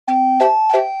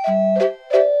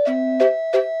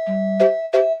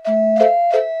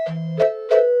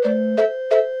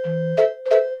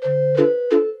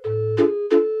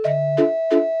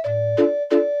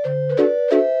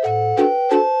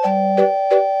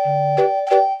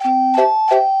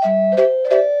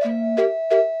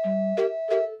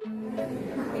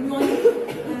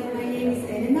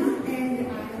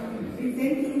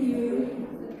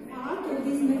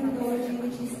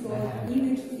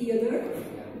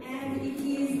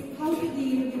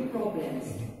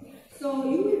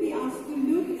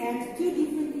two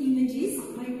different images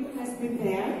my group has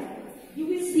prepared. You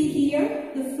will see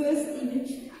here the first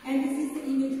image, and this is the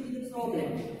image with the problem.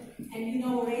 And you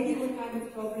know already what kind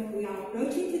of problem we are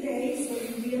approaching today, so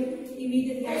you will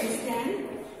immediately understand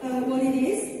what it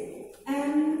is.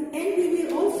 And we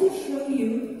will also show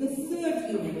you the third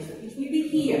image, which will be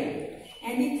here.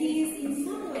 And it is, in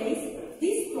some ways,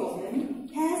 this problem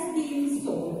has been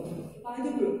solved by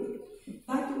the group.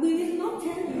 But we will not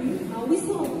tell you how we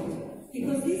solved it,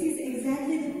 because this is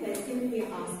exactly the question we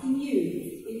are asking you.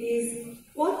 It is,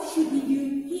 what should we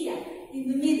do here,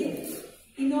 in the middle,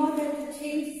 in order to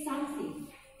change something,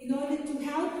 in order to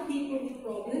help people with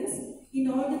problems, in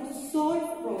order to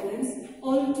solve problems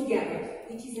all together,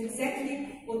 which is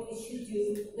exactly what we should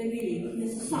do when we live in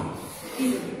a society,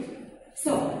 isn't it?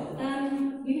 So,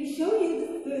 we will show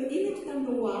you the image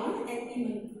number 1 and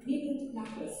image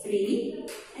number 3,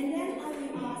 and then I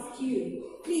will ask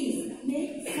you, please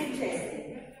make a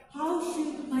suggestion. How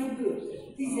should my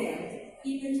group present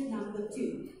image number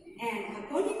 2? And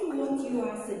according to what you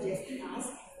are suggesting us,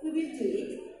 we will do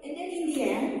it. And then in the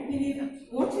end, we will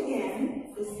watch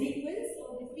again the sequence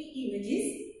of the 3 images,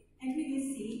 and we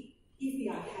will see if we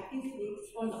are happy with it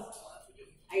or not.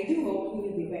 I do hope we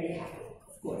will be very happy,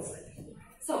 of course.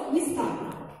 So, we start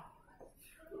now.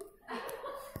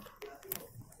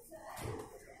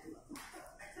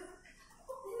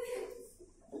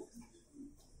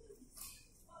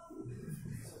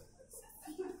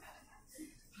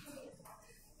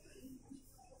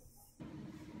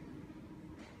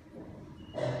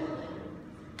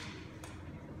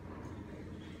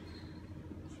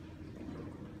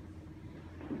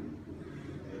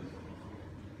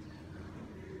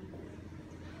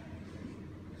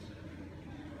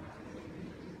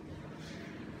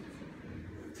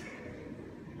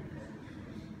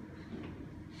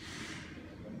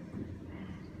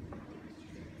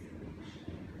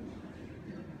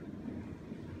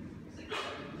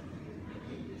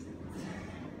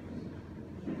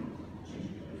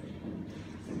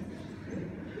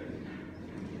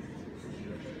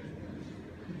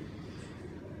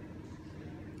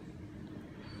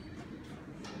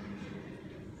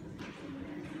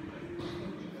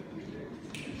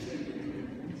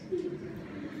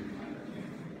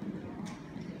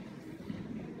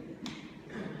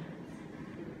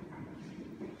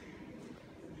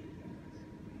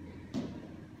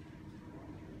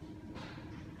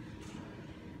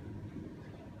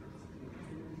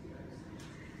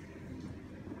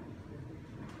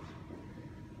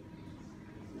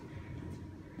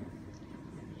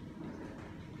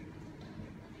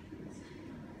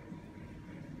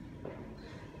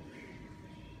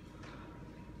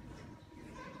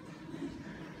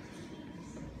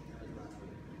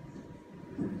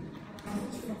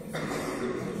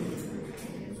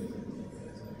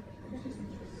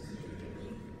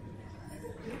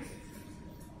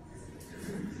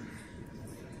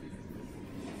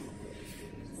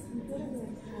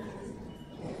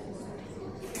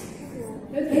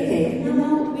 Okay,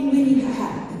 now we need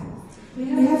help. We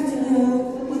have to know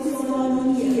what's going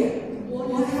on here.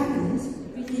 What happens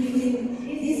between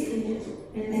this image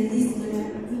and this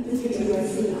image you are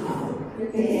seeing now.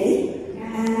 Okay?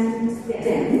 And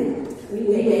then we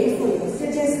wait for your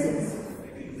suggestions.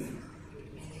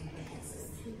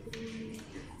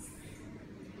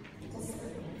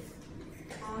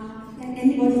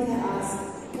 Anybody can ask,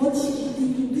 what should we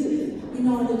do in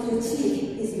order to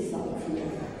achieve this result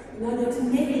here? In order to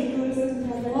make a person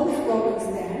who has a lot of problems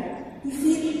there, to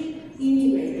feel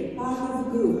integrated, part of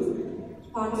the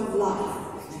group, part of life.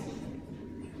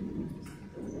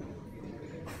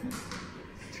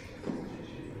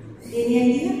 Any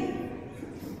idea?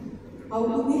 How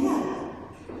could we help?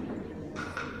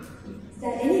 Is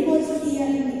there anybody here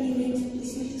in the image who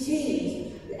should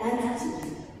change the attitude?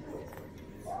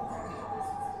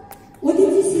 What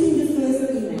did you see in the first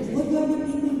image? What were the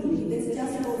people doing? Let's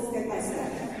just go step by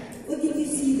step. What did you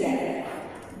see there?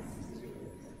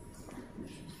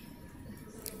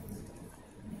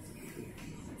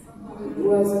 It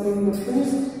was in the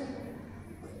first.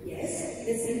 Yes,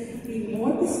 let's be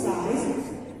more precise.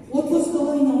 What was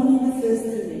going on in the first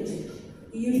image?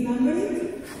 Do you remember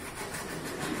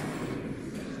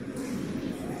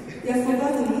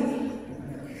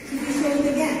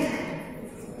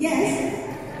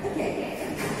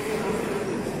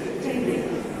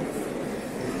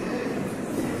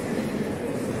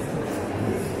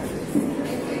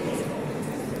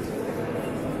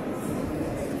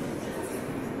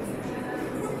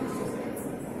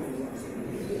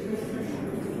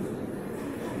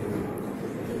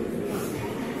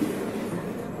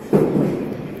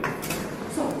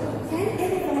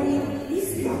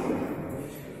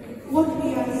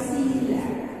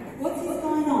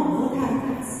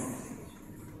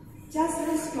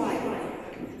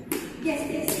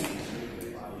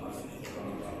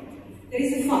There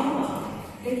is a fight.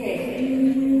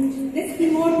 Okay, let's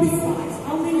be more precise.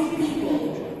 How many people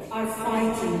are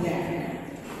fighting there?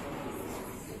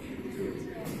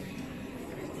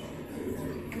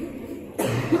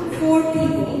 4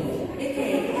 people.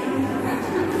 Okay.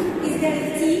 Is there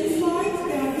a team fight?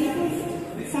 There are people,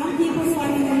 some people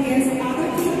fighting against other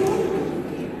people?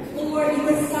 Or is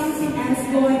there something else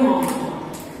going on?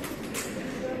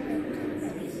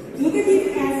 Look at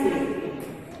it carefully.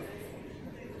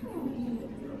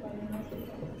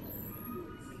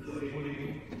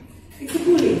 It's a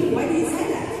bully. Why do you say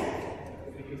that?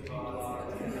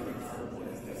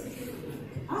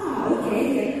 Okay.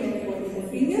 The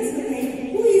fingers. Okay.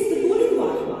 Who is the bully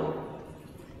one?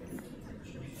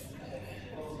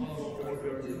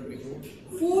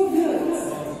 4 girls.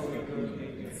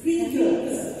 3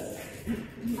 girls.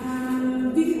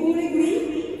 Do you all agree?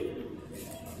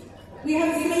 We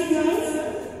have 3 girls.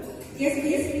 Yes,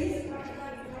 please.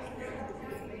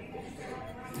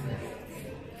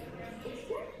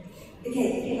 Okay,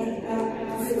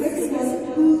 the question was,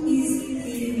 who is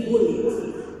being bullied?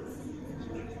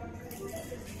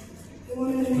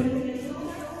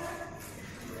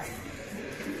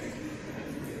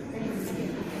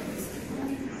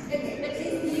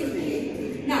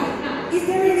 Now, is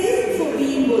there a reason for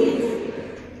being bullied?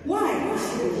 Why?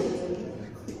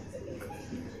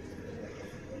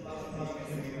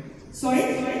 Sorry?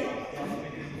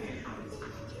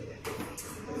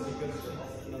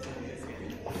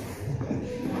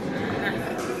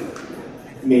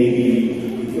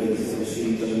 Maybe because she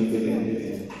doesn't fit in.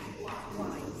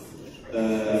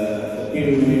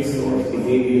 Appearance or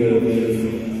behavior, maybe,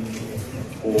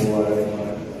 or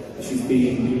she's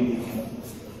being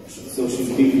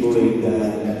bullied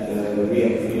than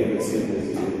reactive.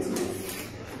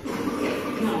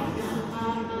 No.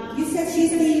 You said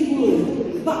she's being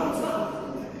bullied, but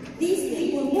these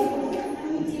people, what do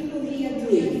people here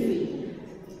doing?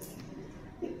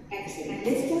 Actually,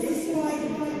 let's just describe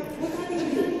what are they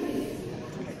doing?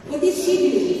 What is she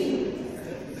doing?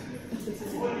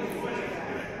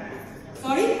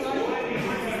 Sorry?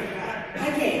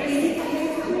 Okay, is it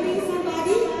bullying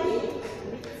somebody?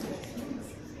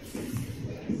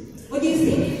 What do you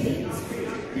think?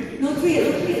 Not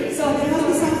really. So there must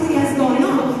be something else going on.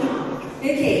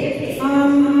 Okay.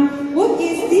 What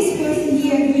is this person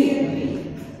here doing?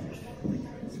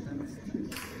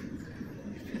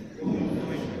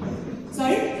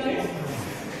 Sorry?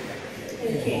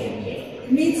 Okay.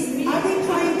 Means, are they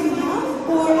trying to help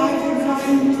or are they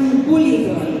trying to bully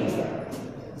her?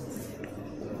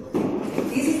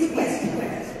 This is the question.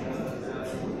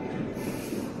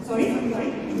 Sorry?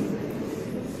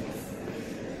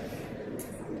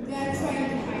 They are trying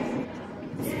to hide.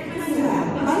 Yeah.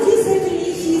 But you said to me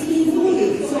she's being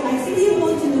bullied, so I still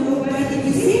want to know where did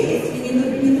you see it in the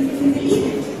image?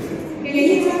 Can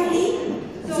you tell me?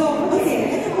 So, okay,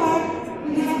 let's start.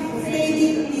 We have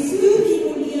stated these 2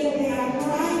 people here, they are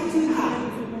trying to hide.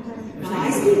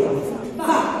 Nice people.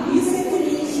 But you said to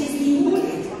me she's being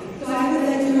bullied, so I would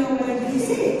like to know where did you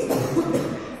see it?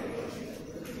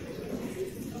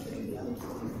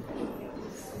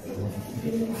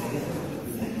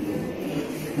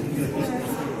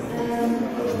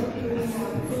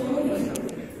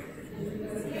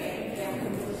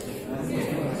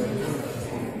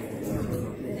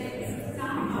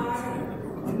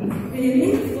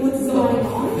 Really? What's going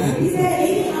on? Is there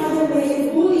any other way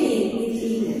of bullying in the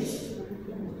image?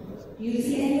 You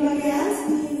see anybody else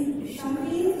doing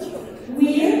something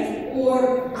weird or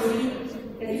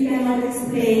that you cannot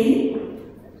explain?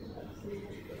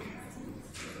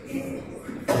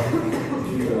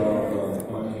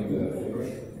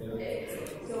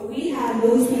 So we have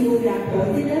those people that are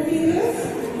pointing their fingers,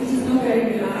 which is not very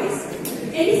nice.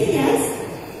 Anything else?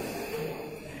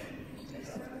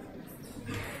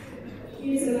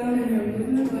 She's alone in her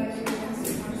movement, like she wants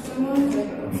to punch someone, but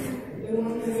the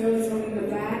one who goes on the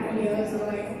back and the others are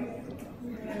like,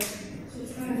 she's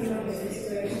trying to run the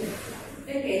situation.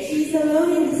 Okay, she's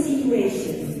alone in the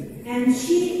situation. And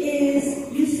she is,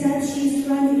 you said she's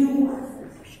trying to do what?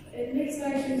 It looks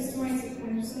like she's trying to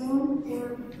punch someone, or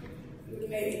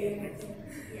maybe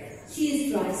She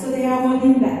is trying, so they are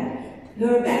holding back,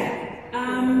 her back.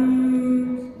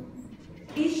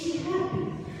 Is she happy?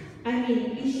 I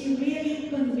mean, is she really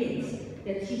convinced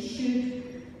that she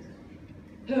should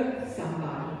hurt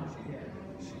somebody?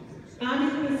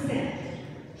 100%.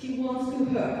 She wants to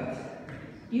hurt.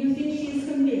 You think she is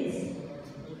convinced?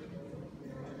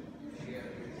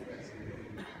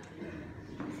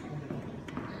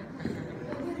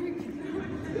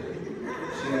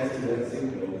 She has to let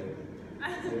things go.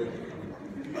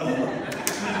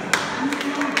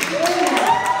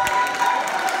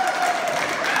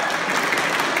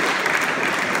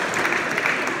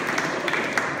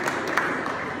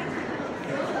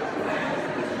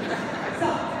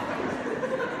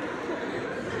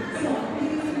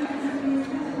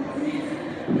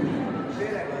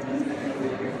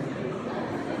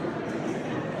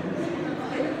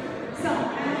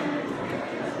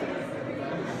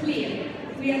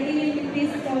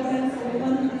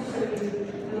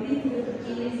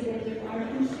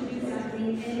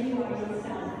 and you are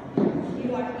yourself. You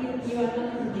are not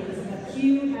convinced, but you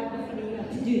have the feeling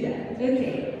to do that.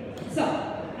 Okay. So,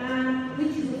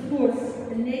 which is of course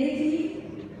a negative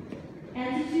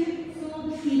attitude, so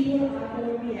the people are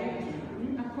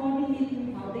overreacting according to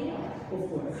how they are, of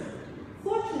course.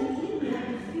 Fortunately, we have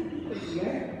these few people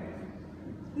here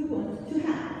who want to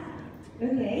help.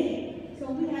 Okay? So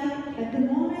we have at the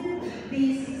moment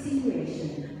this situation.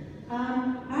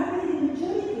 Are they the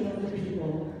majority of the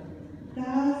people?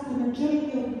 Does the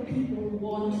majority of the people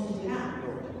want to help?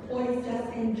 Or is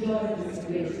just enjoy the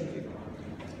situation?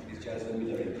 It's just the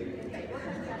majority.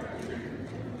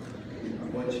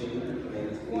 Watching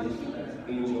and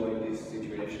enjoy this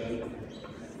situation.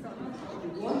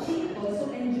 Watching, also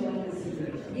enjoying the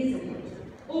situation, isn't it?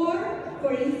 Or,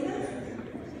 for instance,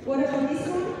 what about this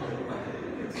one?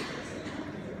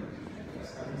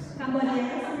 Somebody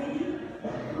else, maybe?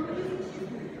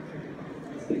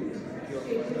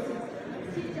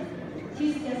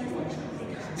 She's just watching.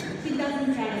 She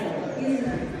doesn't try at all, isn't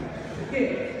it?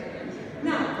 Good.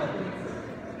 Now,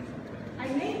 I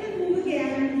make the move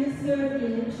again to the third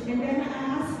image, and then I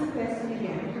ask the question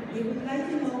again. We would like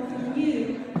to know from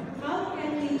you, how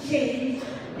can we change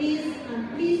this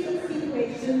unpleasant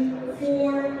situation for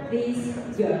this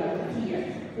girl here?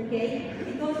 Okay?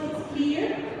 Because it's clear,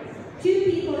 two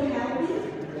people helping,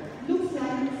 looks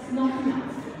like it's not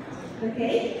enough.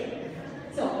 Okay?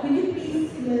 So, could you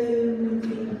please move to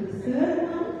the third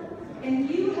one? And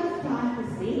you have time to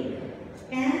think,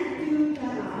 and to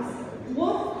tell us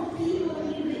what the people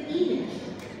in the image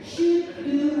should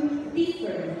do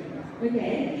differently.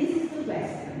 Okay? This is the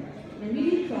question. And we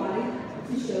will try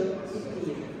to show it to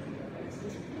you.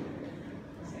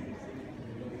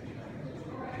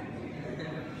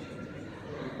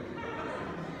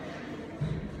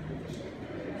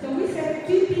 So we said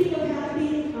two people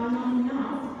helping are not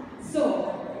enough. So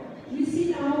you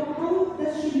see now, how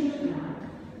does she look now?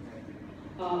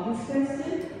 This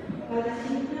question, how does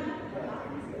she look now?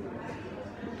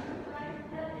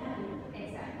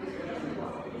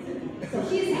 So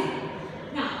she's happy.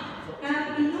 Now,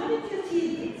 in order to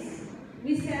achieve this,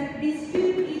 we said these two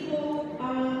people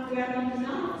were not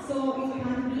enough, so it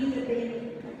can't be that they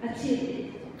achieved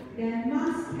it. There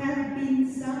must have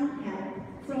been some help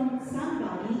from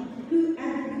somebody who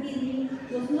at the beginning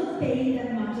was not paying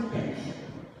that much attention.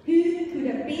 Who could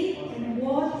have been and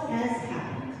what has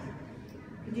happened?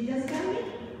 Could you just tell me?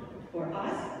 Or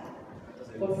ask?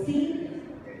 Or think?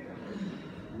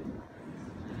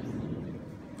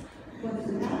 What is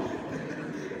help?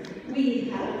 We need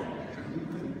help.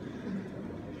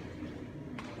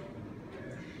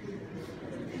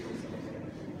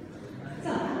 So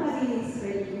nobody is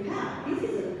ready to help. This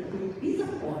is a bit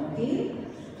disappointing.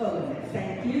 Oh,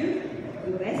 thank you.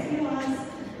 You rescue us.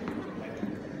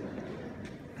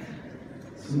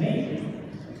 So maybe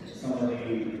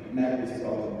somebody met this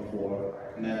problem before,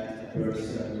 met a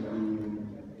person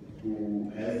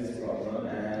who has this problem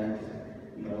and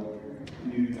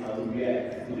knew how to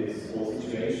react to this whole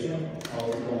situation, how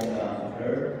to calm down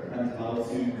her, and how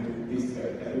to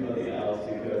distract everybody else,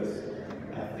 because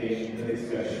I think the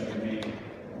distraction,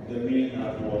 the main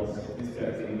part was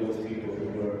distracting those people who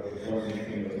were pointing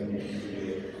fingers and making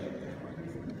it.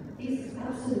 This is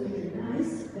absolutely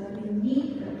nice, but we need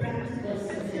a practical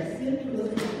suggestion because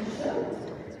we can show.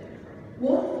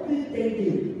 What could they do?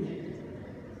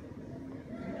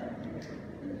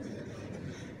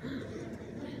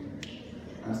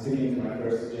 I'm sticking to my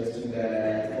first suggestion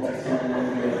that someone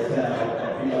will tell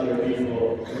the other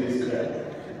people to distract.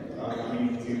 I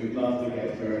need to not look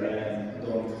at her and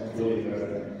don't bully her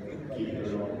and keep her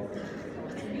alone.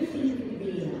 You think it would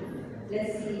be enough?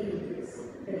 Let's see if it is.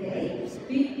 Okay?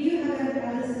 Do you have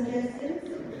other suggestions?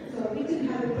 So we could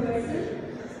have a person,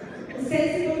 a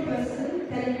sensible person,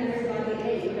 telling everybody,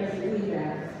 hey, you are doing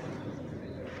that.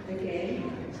 Okay?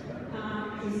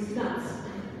 This is nuts.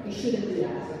 You shouldn't do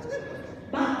that.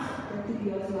 But there could be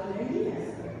also other ideas.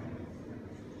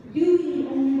 Do we need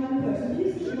only one person? Do you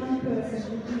think one person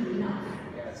would be enough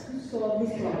to solve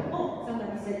this problem? Oh,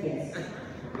 somebody said yes.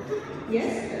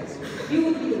 Yes? You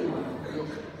would be the one.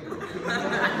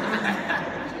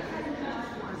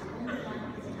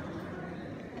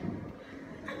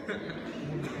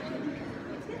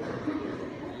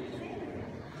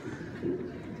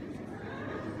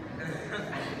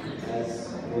 As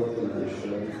was the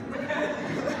tradition,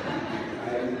 I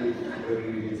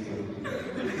agree with you.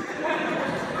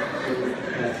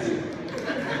 That's it.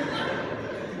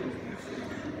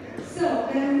 So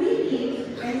then we need,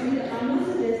 and we are not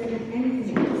suggesting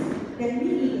anything else, then we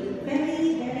need a very,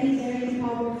 very, very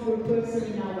powerful person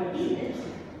in our image,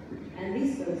 and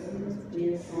this person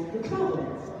will solve the problem.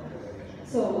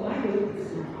 So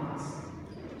now asked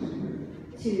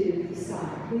to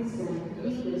decide who is going to be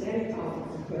the very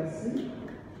powerful person,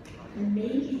 and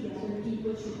maybe the other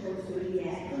people should also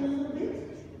react a little bit,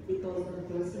 because the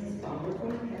person is powerful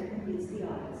and can convince the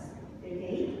others.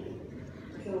 Okay?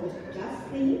 So just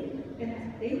think, and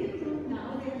they will prove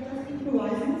now they're just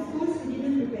improvising. Of course, we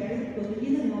didn't prepare it because we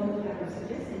didn't know what I was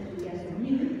suggesting to get from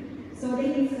you. So they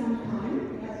need some time,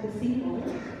 they have to think on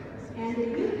it, and they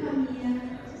will come here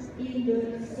in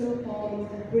the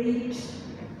so-called bridge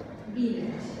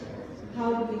image. How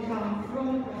do we come from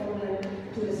a problem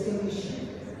to a solution?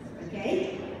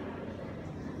 Okay?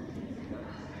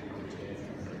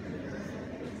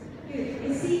 Good.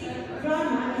 You see,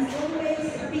 drama is always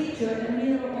a picture, a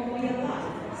mirror of real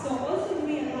life. So also in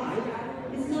real life,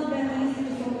 it's not that easy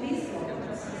to solve these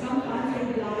problems.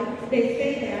 Sometimes they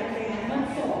stay there, they are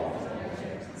not solved.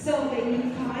 So they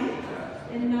need time,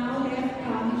 and now they have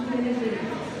come to an agreement.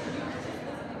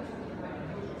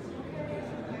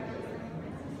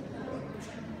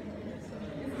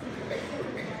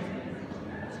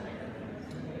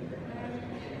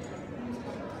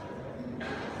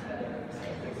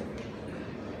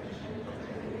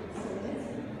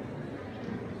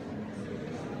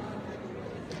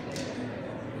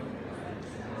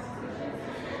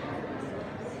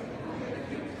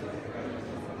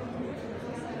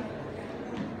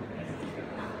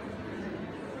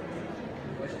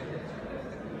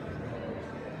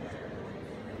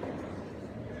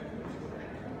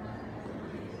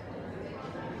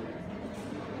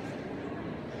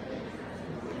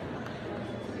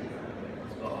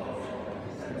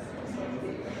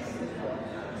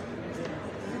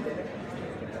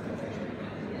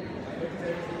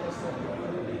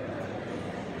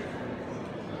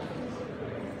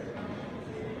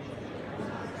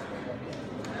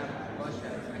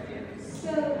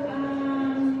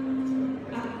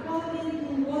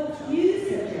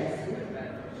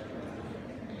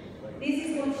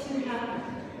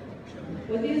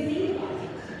 What do you think about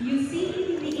it? Do you see it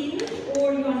in the image,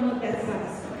 or you are not that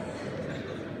satisfied?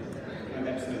 I'm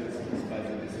absolutely satisfied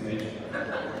with this image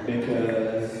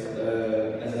because,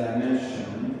 as I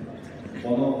mentioned,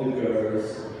 one of the girls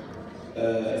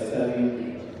is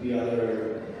telling the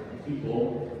other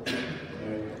people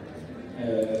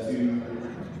to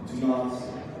not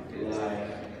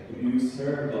abuse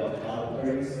her, but help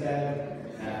her instead,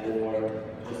 or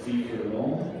just leave her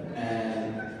alone.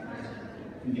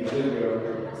 And the other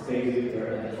girl stays with her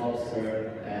and helps her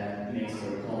and makes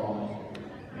her calm,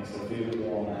 makes her feel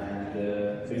warm, and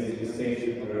basically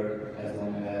stays with her as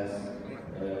long as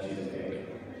she's okay.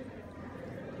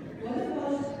 What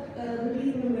about the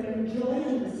people who were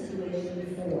enjoying the situation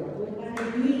before? What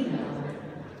are they doing now?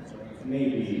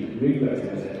 Maybe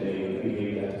regretting that they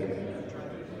behaved that way.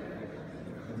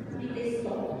 Did they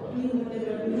stop doing what they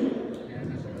were doing?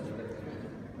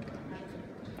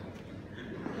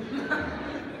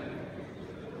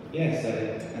 Yes,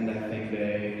 and I think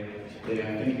they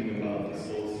are thinking about this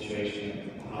whole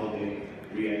situation, how they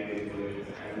reacted to it,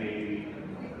 and maybe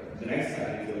the next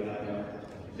time it will happen,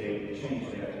 they change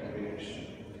their reaction.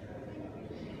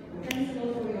 Thanks a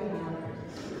lot for your help.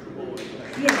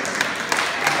 Yes.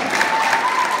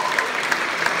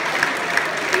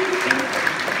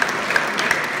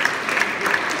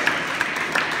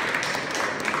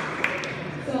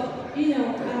 So,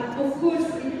 of course,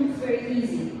 it looks very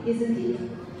easy, isn't it?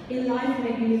 In life,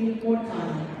 maybe you need more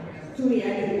time to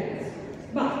react to that.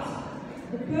 But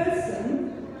the person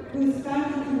who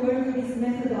started to work with this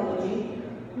methodology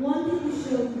wanted to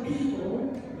show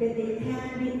people that they can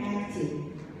be active.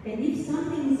 And if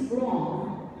something is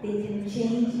wrong, they can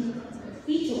change it.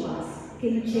 Each of us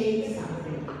can change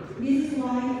something. This is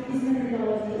why this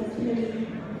methodology is really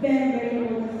very, very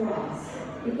important for us.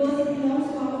 Because it belongs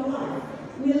to our life.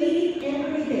 We live it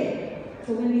every day.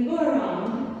 So when we go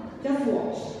around, just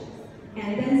watch.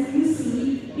 And then you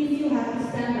see if you have to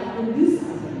stand up and do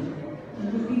something.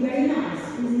 It would be very nice,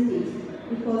 isn't it?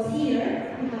 Because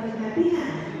here we have a happy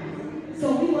hand.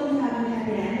 So we want to have a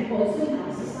happy hand also in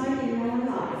our society and in our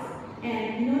life.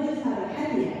 And in order to have a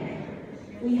happy hand,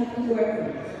 we have to work on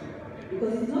it.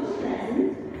 Because it's not a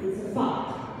present, it's a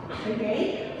fact.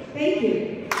 Okay? Thank you.